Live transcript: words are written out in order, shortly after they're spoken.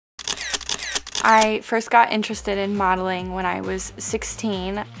I first got interested in modeling when I was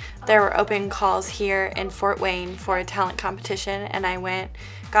 16. There were open calls here in Fort Wayne for a talent competition, and I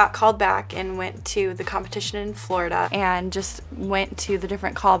got called back and went to the competition in Florida and just went to the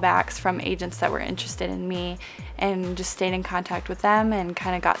different callbacks from agents that were interested in me and just stayed in contact with them and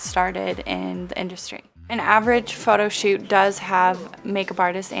kind of got started in the industry. An average photo shoot does have makeup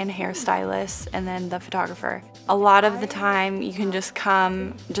artists and hairstylists and then the photographer. A lot of the time you can just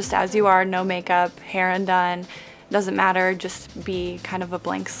come just as you are, no makeup, hair undone, doesn't matter, just be kind of a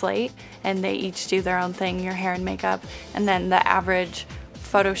blank slate, and they each do their own thing, your hair and makeup, and then the average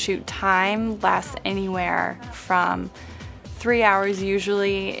photo shoot time lasts anywhere from 3 hours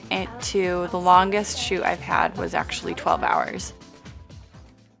usually to the longest shoot I've had was actually 12 hours.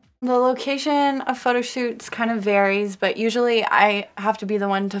 The location of photo shoots kind of varies, but usually I have to be the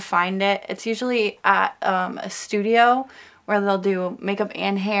one to find it. It's usually at a studio where they'll do makeup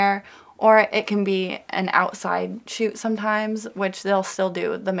and hair, or it can be an outside shoot sometimes, which they'll still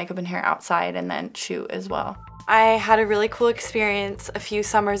do the makeup and hair outside and then shoot as well. I had a really cool experience a few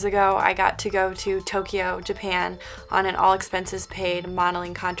summers ago. I got to go to Tokyo, Japan on an all expenses paid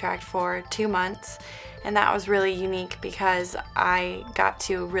modeling contract for 2 months. And that was really unique because I got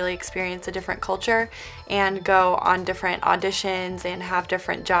to really experience a different culture and go on different auditions and have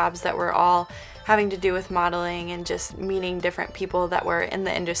different jobs that were all having to do with modeling and just meeting different people that were in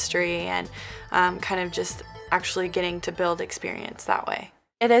the industry and kind of just actually getting to build experience that way.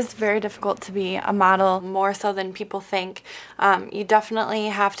 It is very difficult to be a model, more so than people think. You definitely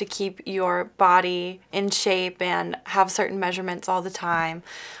have to keep your body in shape and have certain measurements all the time.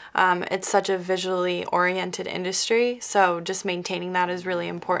 It's such a visually oriented industry, so just maintaining that is really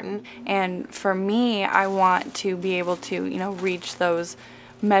important. And for me, I want to be able to, reach those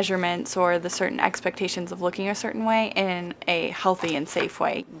measurements or the certain expectations of looking a certain way in a healthy and safe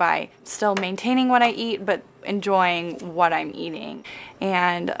way by still maintaining what I eat but enjoying what I'm eating,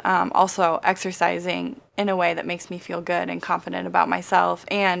 and also exercising in a way that makes me feel good and confident about myself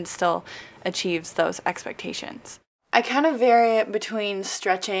and still achieves those expectations. I kind of vary it between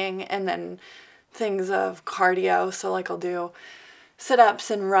stretching and then things of cardio, so like I'll do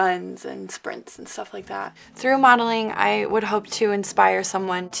sit-ups and runs and sprints and stuff like that. Through modeling, I would hope to inspire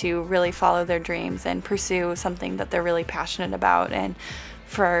someone to really follow their dreams and pursue something that they're really passionate about. And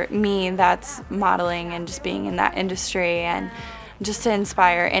for me, that's modeling and just being in that industry, and just to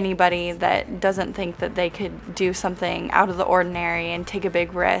inspire anybody that doesn't think that they could do something out of the ordinary and take a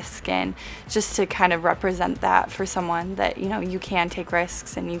big risk, and just to kind of represent that for someone that, you can take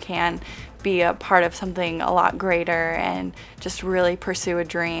risks and you can be a part of something a lot greater and just really pursue a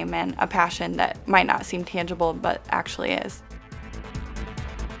dream and a passion that might not seem tangible but actually is.